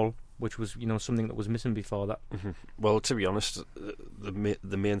the goal, which was something that was missing before that. Mm-hmm. Well, to be honest,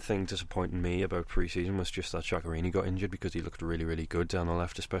 the main thing disappointing me about pre-season was just that Giaccherini got injured, because he looked really, really good down the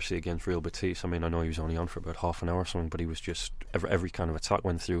left, especially against Real Betis. I mean, I know he was only on for about half an hour or something, but he was just every kind of attack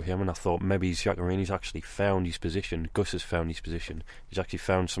went through him, and I thought maybe Giaccherini's actually found his position. Gus has found his position. He's actually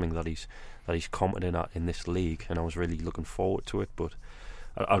found something that he's competent at in this league, and I was really looking forward to it. But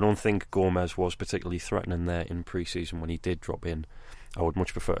I don't think Gomez was particularly threatening there in pre-season when he did drop in. I would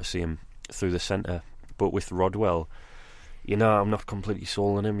much prefer to see him through the centre. But with Rodwell, I'm not completely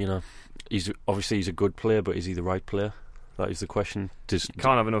sold on him. He's a good player, but is he the right player? That is the question. You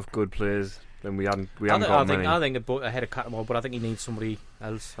can't have enough good players. Then we haven't got many. I think ahead of Catmull, but I think he needs somebody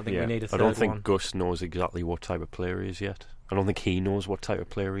else. I think we need a third one. I don't think one. Gus knows exactly what type of player he is yet. I don't think he knows what type of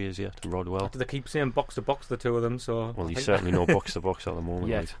player he is yet, Rodwell. They keep saying box to box, the two of them. So well, he's certainly no box to box at the moment.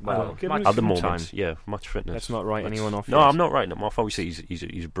 Yeah, at the moment, time. Yeah, match fitness. Let's not write anyone off. No, I'm not writing him off. Obviously,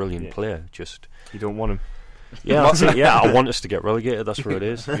 he's a brilliant player. Just you don't want him. Yeah, that's it. Yeah, I want us to get relegated. That's where it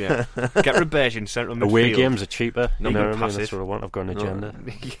is. Yeah, get Rebellion central midfield. Away games are cheaper. Not what I mean? That's what I want. I've got an agenda.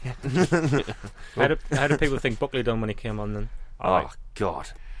 How do people think Buckley done when he came on then? Oh God,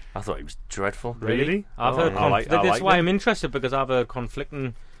 I thought he was dreadful. Really? I've heard. That's why I'm interested, because I've heard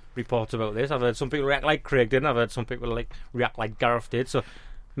conflicting reports about this. I've heard some people react like Craig did, and I've heard some people react like Gareth did. So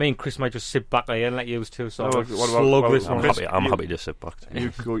me and Chris might just sit back there and let you two slug this one. I'm happy to sit back.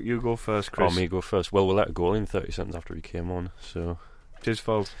 You go first, Chris. Oh, me go first. Well, we let it go in 30 seconds after he came on, so it's his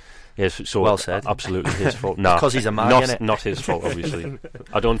fault. Yes, so well said. Absolutely his fault. Nah, because he's a man. Not his fault, obviously.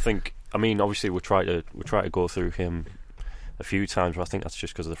 I don't think. I mean, obviously we try to go through him a few times, but I think that's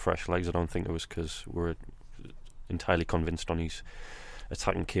just because of the fresh legs. I don't think it was because we're entirely convinced on his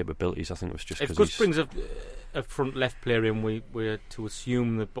attacking capabilities. I think it was just because if Gus brings a front left player in, we're to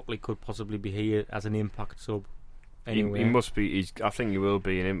assume that Buckley could possibly be here as an impact sub. Anyway. He must be. I think he will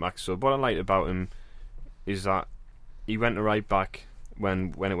be an impact sub. What I liked about him is that he went to right back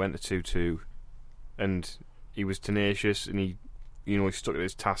when it went to 2-2, and he was tenacious, and he stuck at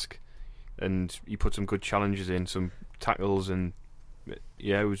his task, and he put some good challenges in, some tackles, and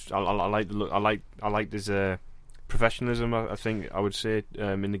yeah, it was. I like the look. I liked his professionalism. I think I would say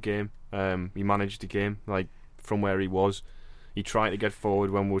in the game. He managed the game from where he was. He tried to get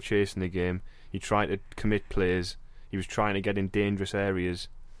forward when we were chasing the game. He tried to commit plays. He was trying to get in dangerous areas.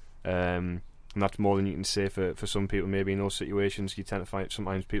 And that's more than you can say for some people. Maybe in those situations, you tend to find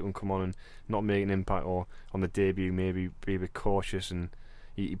sometimes people can come on and not make an impact, or on the debut maybe be a bit cautious.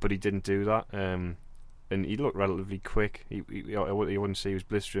 But he didn't do that. And he looked relatively quick. I wouldn't say he was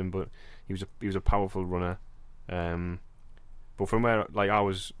blistering, but he was a powerful runner. But from where,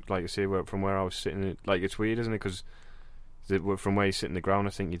 from where I was sitting, it's weird, isn't it? Because from where you sit in the ground,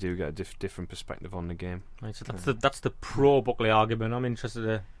 I think you do get a different perspective on the game. Right, so that's the pro Buckley argument. I'm interested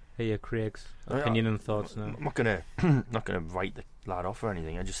to hear Craig's opinion and thoughts now. I'm not gonna write the lad off or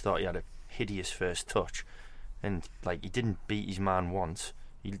anything. I just thought he had a hideous first touch, and he didn't beat his man once.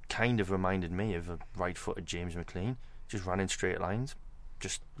 He kind of reminded me of a right-footed James McLean. Just ran in straight lines,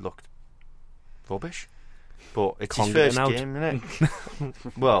 just looked rubbish. But it's his first game, isn't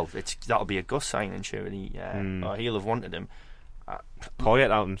it? Well, that'll be a Gus signing, surely. Or he'll have wanted him.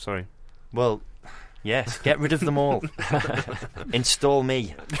 Poyet out, I'm sorry. Well, yes, get rid of them all. Install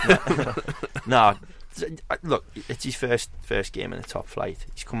me. No, look, it's his first game in the top flight.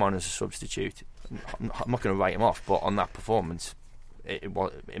 He's come on as a substitute. I'm not going to write him off, but on that performance, it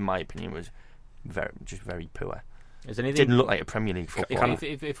was, in my opinion, was very poor. Is anything didn't look like a Premier League football.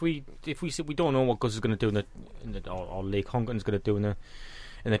 If we don't know what Gus is going to do or Lee Conklin going to do in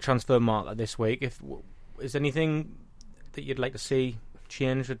the transfer market this week, is anything that you'd like to see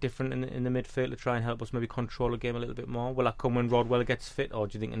change or different in the midfield to try and help us maybe control the game a little bit more? Will that come when Rodwell gets fit, or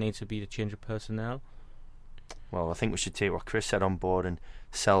do you think it needs to be a change of personnel? Well, I think we should take what Chris said on board and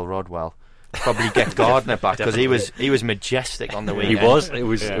sell Rodwell. Probably get Gardner back, because he was majestic on the weekend. He was. It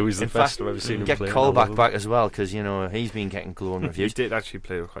was the in best fact, I've ever seen him get play. Get Colback back as well, because he's been getting glowing reviews. He did actually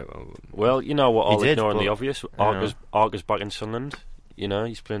play quite well. Well, you know what? All ignoring the obvious. Arger's back in Sunderland.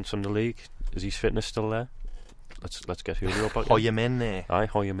 He's playing Sunday League. Is his fitness still there? Let's get Julio back. Hoy him in there. Aye,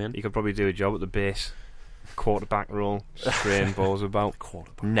 hoy him in. He could probably do a job at the base. Quarterback role, spraying balls about.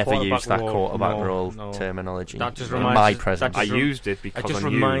 Never use that quarterback role terminology. That just reminds my presence. I used it because I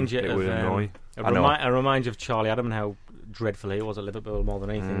knew it would annoy. I remind you of Charlie Adam and how dreadful he was at Liverpool more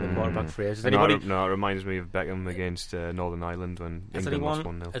than anything. The quarterback phrase. It reminds me of Beckham against Northern Ireland when England lost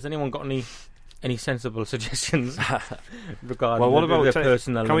 1-0. Has anyone got any sensible suggestions regarding what about the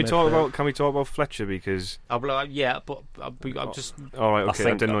personnel? Can we talk about Fletcher, because I'm just all right. Okay,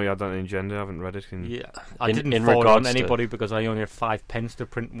 I didn't know you had that agenda. I haven't read it. I didn't fall on anybody because I only have 5 pence to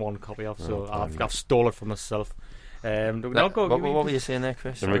print one copy of, so I've stole it for myself. What were you saying there,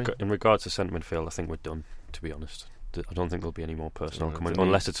 Chris? In regards to centre midfield, I think we're done. To be honest, I don't think there'll be any more personnel coming,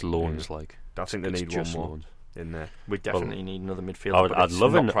 unless it's loans. I think they need one more. Loans in there. We definitely need another midfielder. I'd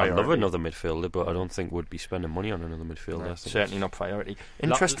love another midfielder, but I don't think we'd be spending money on another midfielder. No, certainly not priority.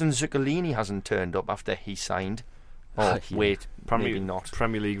 Interesting, Zuccolini hasn't turned up after he signed. Wait, maybe not.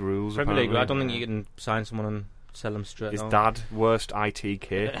 Premier League rules. Premier League. I don't think you can sign someone and sell them straight. His dad, worst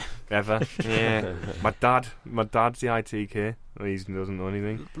ITK ever. Yeah, my dad's the ITK. He doesn't know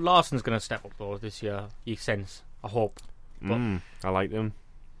anything. Larson's going to step up though this year. You sense? I hope. I like him.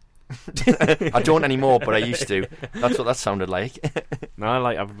 I don't anymore, but I used to. That's what that sounded like. No,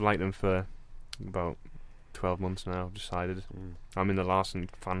 I've liked him for about 12 months now. I've decided. I'm in the Larson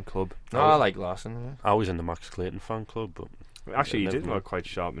fan club. I like Larson. Yeah. I was in the Max Clayton fan club, but actually he did look quite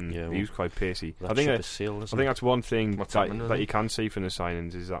sharp and he was quite pacey. I think that's one thing that you can see from the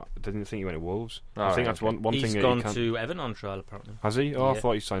signings is that I didn't think he went to Wolves. I think that's one thing. He's gone to Everton on trial apparently. Has he? I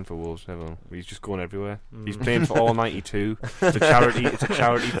thought he signed for Wolves. Never. He's just going everywhere. He's playing for all 92. It's a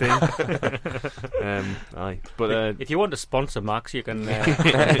charity thing. Aye. But if you want to sponsor Max, you can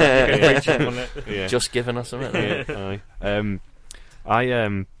reach him on it. Yeah. Just giving us something.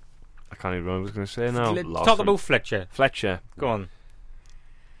 Aye. I can't even remember what I was going to say now. Talk about Fletcher. Go on.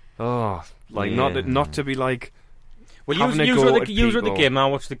 Oh, not to be like. Well, you were at the game. I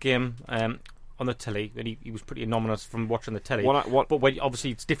watched the game on the telly, and he was pretty anonymous from watching the telly. But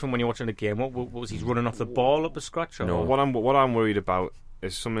obviously, it's different when you're watching the game. What was he running off the ball up the scratch? Or? No. What I'm worried about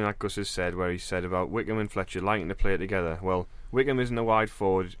is something like Gus has said, where he said about Wickham and Fletcher liking to play together. Well, Wickham isn't a wide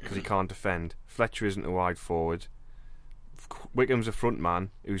forward because he can't defend. Fletcher isn't a wide forward. Wickham's a front man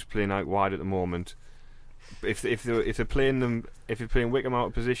who's playing out wide at the moment. If you're playing Wickham out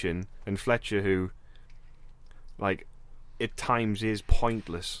of position and Fletcher, who at times is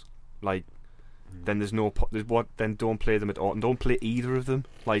pointless, then then don't play them at all, and don't play either of them.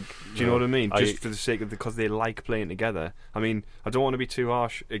 Do you know what I mean? Just for the sake of because they like playing together. I mean, I don't want to be too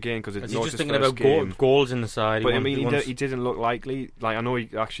harsh again because it's not just thinking about goals in the side. But he didn't look likely. I know he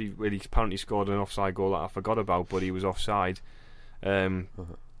actually apparently scored an offside goal that I forgot about, but he was offside. I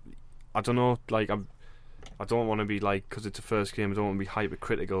don't know. I don't want to be like, because it's the first game, I don't want to be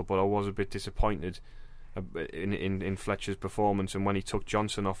hypercritical, but I was a bit disappointed in Fletcher's performance. And when he took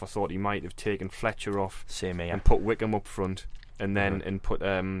Johnson off, I thought he might have taken Fletcher off and put Wickham up front, and then and put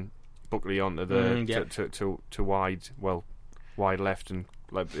Buckley onto the to wide left, and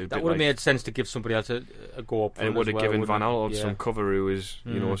like that would have made sense to give somebody else a go up front. And it would have given Van Aanholt some cover, who is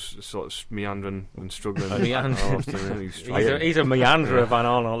sort of meandering and struggling. He's a meanderer, Van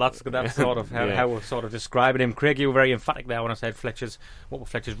Aanholt. That's sort of how we're sort of describing him. Craig, you were very emphatic there when I said what were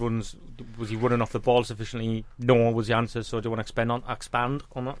Fletcher's runs? Was he running off the ball sufficiently? No, was the answer. So do you want to expand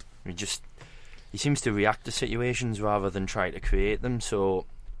on that? He seems to react to situations rather than try to create them. So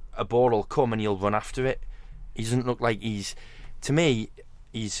a ball will come and he'll run after it. He doesn't look like he's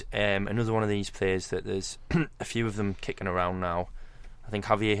another one of these players that there's a few of them kicking around now. I think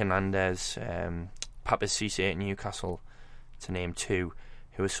Javier Hernandez, Papas Cisse at Newcastle, to name two,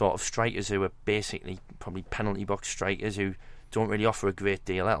 who are sort of strikers who are basically probably penalty box strikers who don't really offer a great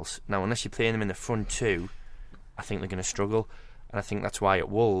deal else. Now, unless you're playing them in the front two, I think they're going to struggle. And I think that's why at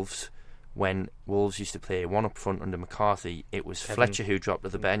Wolves, when Wolves used to play one up front under McCarthy, it was Fletcher who dropped to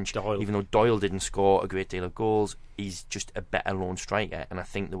the bench. Even though Doyle didn't score a great deal of goals, he's just a better lone striker. And I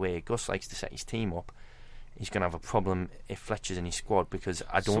think the way Gus likes to set his team up, he's going to have a problem if Fletcher's in his squad, because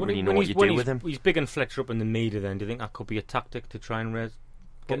I don't really know what you do with him. He's big and Fletcher up in the media then. Do you think that could be a tactic to try and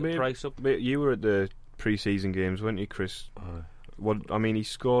get the price up? You were at the pre-season games, weren't you, Chris? He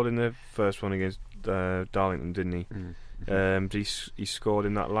scored in the first one against Darlington, didn't he? He scored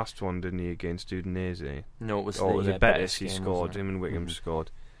in that last one, didn't he, against Udinese? No, it was the Betis he scored. Him and Wickham scored.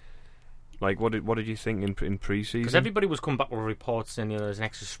 Like, what did you think in pre-season? Because everybody was coming back with reports saying there's an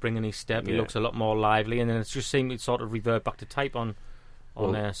extra spring in his step. He looks a lot more lively, and then it's just seemed to sort of revert back to type on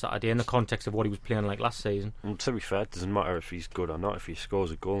Saturday in the context of what he was playing like last season. Well, to be fair, it doesn't matter if he's good or not. If he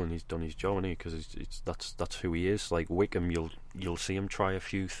scores a goal and he's done his job, because that's who he is. Like Wickham, you'll see him try a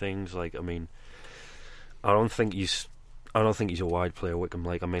few things. Like, I mean, I don't think he's a wide player, Wickham.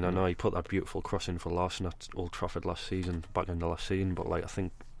 Like, I mean, I know he put that beautiful cross in for Larson at Old Trafford back in the last season, but like, I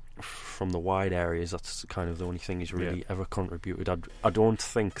think from the wide areas, that's kind of the only thing he's really ever contributed. I don't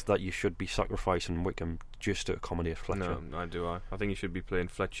think that you should be sacrificing Wickham just to accommodate Fletcher. No, I do. I think he should be playing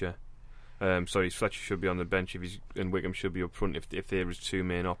Fletcher. Fletcher should be on the bench and Wickham should be up front if there is two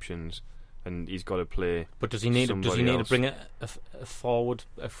main options, and he's got to play. But does he need to bring a front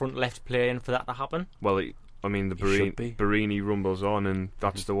left player in for that to happen? Well, the Barini rumbles on, and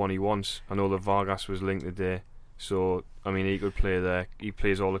that's the one he wants. I know that Vargas was linked today, so I mean, he could play there. He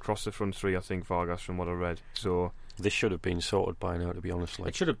plays all across the front three, I think, Vargas, from what I read. So this should have been sorted by now, to be honest.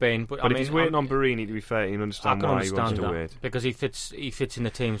 It should have been, but if he's waiting on Barini, to be fair, you can understand why he wants to wait, because he fits in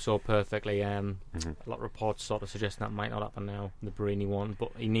the team so perfectly. A lot of reports sort of suggesting that might not happen now, the Barini one,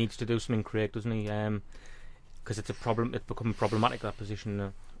 but he needs to do something, Craig, doesn't he? Because it's a problem. It's become problematic, that position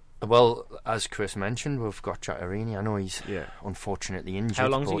now. Well, as Chris mentioned, we've got Chatterini. I know he's unfortunately injured. How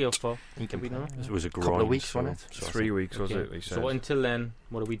long is he up for? Do we know? It was a couple of weeks, wasn't it? 3 weeks, was it? He said. So until then,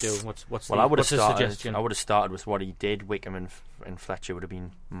 what do we do? What's I would have started. I would have started with what he did. Wickham and Fletcher would have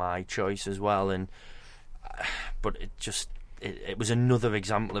been my choice as well. But it was another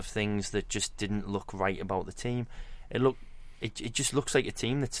example of things that just didn't look right about the team. It just looks like a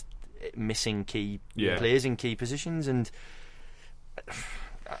team that's missing key players in key positions, and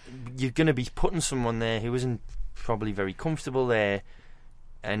you're going to be putting someone there who isn't probably very comfortable there,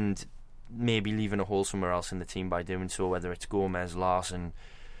 and maybe leaving a hole somewhere else in the team by doing so, whether it's Gomez, Larson,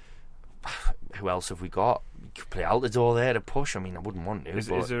 who else have we got? You could play Altidore there to push. I mean, I wouldn't want to. Is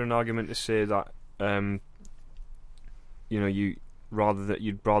there an argument to say that you'd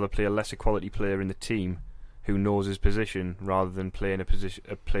rather play a lesser quality player in the team who knows his position rather than playing a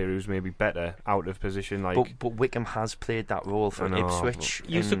player who's maybe better out of position? Like, but Wickham has played that role for Ipswich.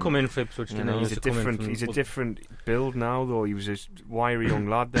 He used to come in for Ipswich, didn't he? He's a different build now, though. He was a wiry young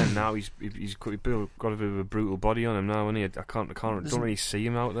lad then. Now he's got a bit of a brutal body on him now, and I don't really see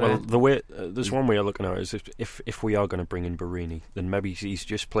him out there. Well, the way there's one way of looking at it is if we are going to bring in Barini, then maybe he's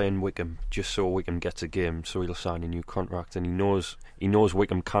just playing Wickham just so Wickham gets a game, so he'll sign a new contract, and he knows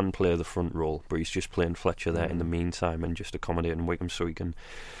Wickham can play the front role, but he's just playing Fletcher there in the meantime and just accommodating Wickham so he can.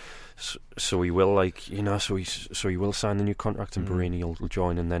 So he will, so he will sign the new contract, and Barini will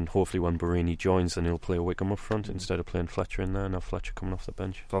join, and then hopefully when Barini joins, then he'll play Wickham up front instead of playing Fletcher in there, and have Fletcher coming off the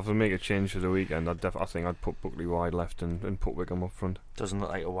bench. So if I make a change for the weekend, I think I'd put Buckley wide left and put Wickham up front. Doesn't look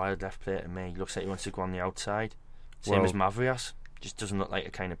like a wide left player to me. He looks like he wants to go on the outside. Same as Mavrias. Just doesn't look like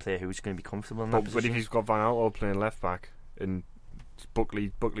a kind of player who's going to be comfortable in that position. But if he's got Van Aanholt playing left back, and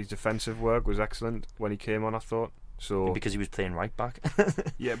Buckley's defensive work was excellent when he came on, I thought. So because he was playing right back.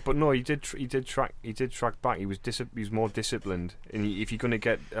 yeah, but no, he did track back. He was more disciplined. And if you're going to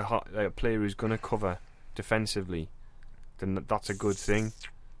get a player who's going to cover defensively, then that's a good thing.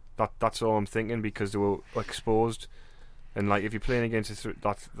 That's all I'm thinking, because they were exposed. And like, if you're playing against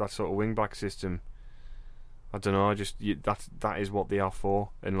that sort of wing back system, I don't know. That is what they are for.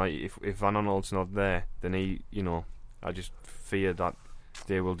 And like, if Van Aanholt's not there, then I just fear that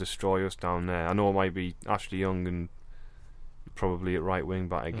they will destroy us down there. I know it might be Ashley Young and probably at right wing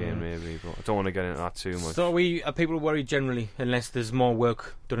back again, maybe, but I don't want to get into that too much. So are people worried generally, unless there's more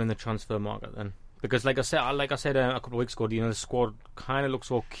work done in the transfer market then? Because like I said a couple of weeks ago, the squad kind of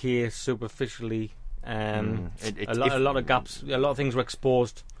looks okay superficially. A lot of gaps, a lot of things were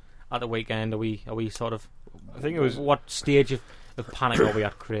exposed at the weekend. Are we sort of? I think it was. What stage of panic are we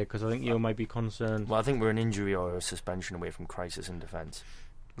at, Craig? Because I think you might be concerned. Well, I think we're an injury or a suspension away from crisis in defence.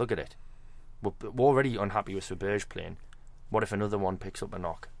 Look at it. We're already unhappy with Serberge playing. What if another one picks up a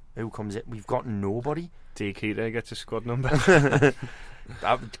knock? Who comes in? We've got nobody. Keita gets a squad number.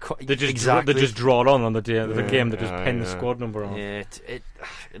 They just draw it on the day of the game. They just pen the squad number on. Yeah,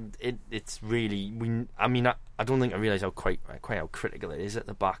 it's really. I don't think I realise quite how critical it is at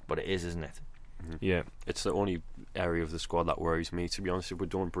the back, but it is, isn't it? Mm-hmm. Yeah, it's the only area of the squad that worries me, to be honest. If we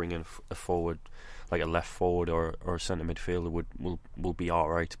don't bring in a forward, like a left forward or a centre midfielder, will be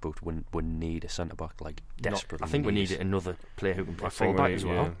alright, but we need a centre back like desperately. I think we need another player who can play full back as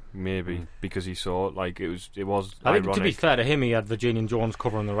well. Maybe because he saw like it was. I think, ironic. to be fair to him, he had Virginian Jones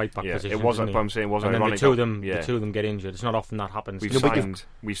covering the right back position. It wasn't. But I'm saying it wasn't. And then ironic the two of them get injured. It's not often that happens.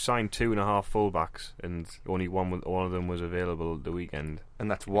 We've signed 2.5 fullbacks, and only one of them was available at the weekend. And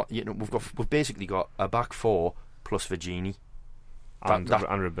that's what we've basically got a back four plus Virginie. And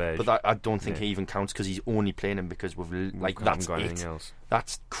Rebej. But that, I don't think he even counts, because he's only playing him because that's got it. Anything else.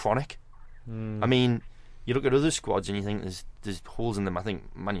 That's chronic. I mean, you look at other squads and you think there's holes in them. I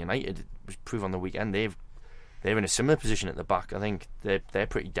think Man United was proved on the weekend they're in a similar position at the back. I think they're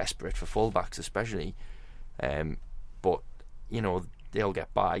pretty desperate for fullbacks, especially. But they'll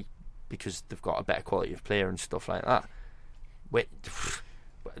get by because they've got a better quality of player and stuff like that.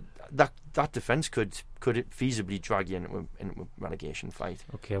 That defence could it feasibly drag you into a relegation fight.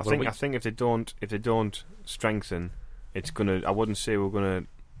 Okay, I think if they don't strengthen, it's gonna. I would say we're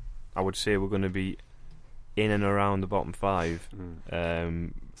gonna be in and around the bottom 5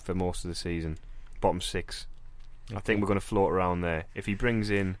 for most of the season, bottom 6. Okay. I think we're going to float around there. If he brings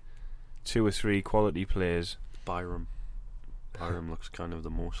in 2 or 3 quality players, Byram looks kind of the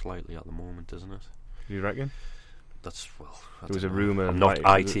most likely at the moment, doesn't it? You reckon? There was a rumour. I'm not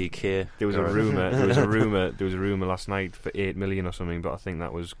ITK. There was a rumour. There was a rumour last night for 8 million or something, but I think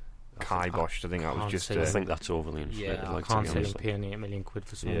that was kiboshed. I think that was just. I think that's overly inflated. Yeah, I can't see them paying 8 million quid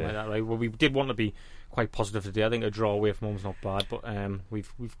for something like that. Right? Well, we did want to be quite positive today. I think a draw away from home's not bad, but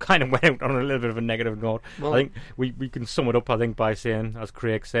we've kind of went out on a little bit of a negative note. Well, I think we can sum it up. I think by saying, as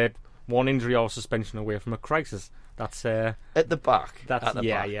Craig said, 1 injury or suspension away from a crisis. That's at the back.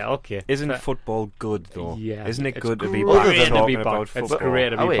 Okay. Isn't football good though? Yeah. Isn't it good to be back talking about football? It's great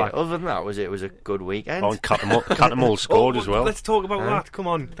to be back. Other than that, it was a good weekend. Oh, and Cattermole scored as well. Let's talk about that. Come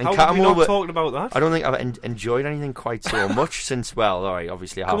on. And How have we not talked about that? I don't think I've enjoyed anything quite so much since. Well, all right,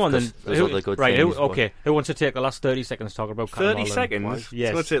 obviously I have. Come on then. Who wants to take the last 30 seconds talking about Cattermole? 30 seconds? Yes.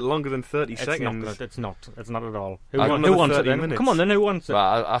 It's going to take longer than 30 seconds. It's not at all. Who wants it then? Minutes. Come on then. Who wants it?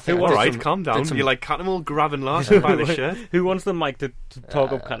 Well, I think alright, calm down. You're like Cattermole grabbing Larson by the shirt. Who wants the mic to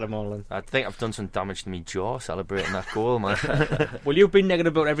talk up Cattermole? I think I've done some damage to my jaw celebrating that goal, man. Well, you've been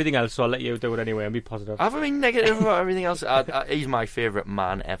negative about everything else, so I'll let you do it anyway and be positive. I haven't been negative about everything else. He's my favourite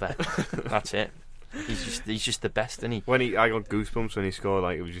man ever. That's it. He's just the best, isn't he? I got goosebumps when he scored.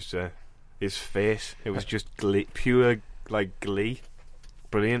 Like, it was just his face. It was just pure glee.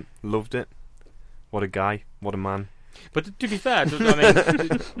 Brilliant. Loved it. What a guy. What a man. But to be fair, I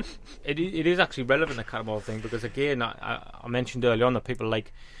mean, it is actually relevant, the Cattermole thing, because again, I mentioned earlier on that people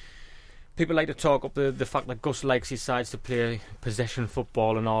like to talk up the fact that Gus likes his sides to play possession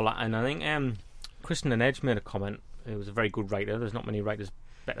football and all that. And I think Kristen and Edge made a comment. He was a very good writer. There's not many writers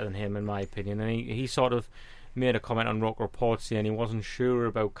better than him, in my opinion. And he sort of made a comment on Rock Report saying he wasn't sure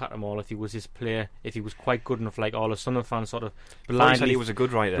about Cattermole if he was his player, if he was quite good enough, like all the Sunderland fans sort of blindly. Said he was a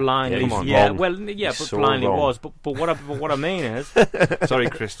good writer. Blindly, but so blindly wrong. was. But what I mean is, sorry,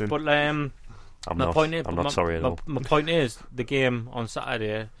 Kristen. But I'm not sorry at all. My point is, the game on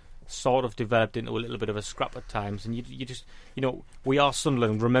Saturday sort of developed into a little bit of a scrap at times, and you just, we are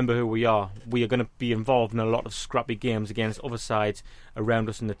Sunderland. Remember who we are. We are going to be involved in a lot of scrappy games against other sides around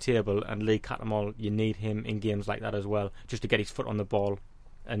us in the table, and Lee Cattermole, you need him in games like that as well, just to get his foot on the ball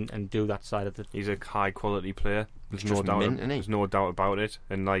and do that side of it. He's a high quality player. There's He's no doubt. mint, isn't he? There's no doubt about it.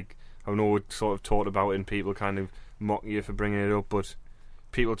 And like I know we sort of talked about it, and people kind of mock you for bringing it up, but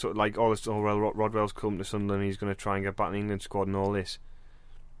people like Rodwell's come to Sunderland. He's going to try and get back in the England squad and all this.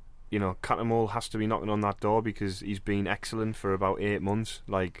 You know, Cattermole has to be knocking on that door because he's been excellent for about 8 months.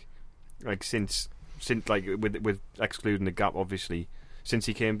 Like since like with excluding the gap, obviously, since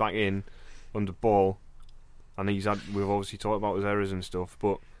he came back in under Ball, and we've obviously talked about his errors and stuff,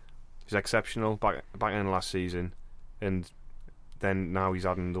 but he's exceptional back in last season, and then now he's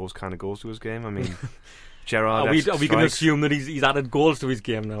adding those kind of goals to his game. I mean, Gerrard. Are we going to assume that he's added goals to his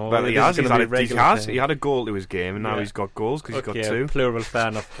game now? Well, he has. He had a goal to his game, and now Yeah. he's got goals because he's got 2. Plural, fair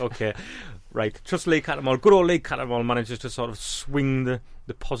enough. Okay, right. Trust Lee Cattermole. Good old Lee Cattermole manages to sort of swing the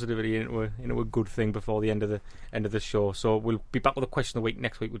positivity into a good thing before the end of the show. So we'll be back with a question of the week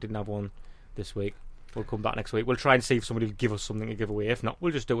next week. We didn't have one this week. We'll come back next week. We'll try and see if somebody will give us something to give away. If not,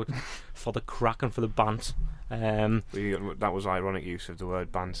 we'll just do it for the crack and for the bant. That was ironic use of the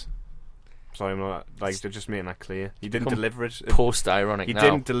word bans. Sorry, I'm not like they're just making that clear. He didn't deliver it. Post-ironic. He now.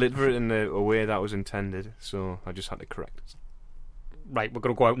 didn't deliver it in a way that was intended, so I just had to correct it. Right, we're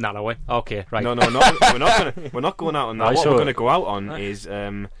going to go out on that, are we? Okay, right. No, we're not going out on that. What we're going to go out on is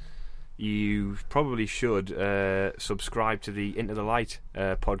you probably should subscribe to the Into the Light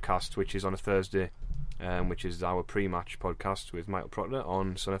podcast, which is on a Thursday, which is our pre-match podcast with Michael Proctor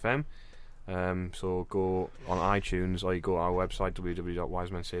on Sun FM. So go on iTunes or you go to our website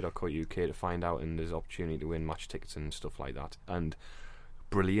www.wisemensay.co.uk to find out, and there's opportunity to win match tickets and stuff like that, and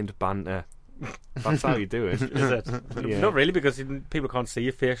brilliant banter. That's how you do it. Is it? Yeah. Not really, because people can't see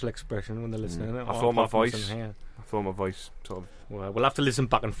your facial expression when they're listening. I thought my voice sort of. Well, we'll have to listen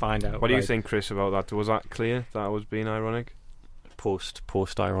back and find out. What do you think, Chris, about that? Was that clear that I was being ironic?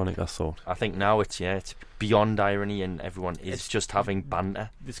 Post-ironic, I thought. I think now it's beyond irony, and everyone is just having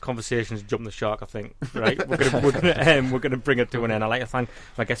banter. This conversation's jumped the shark, I think. Right, we're gonna bring it to an end. I'd like to thank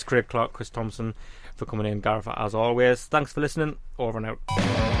my guests Craig Clark, Chris Thompson, for coming in. Gareth, as always, thanks for listening. Over and out.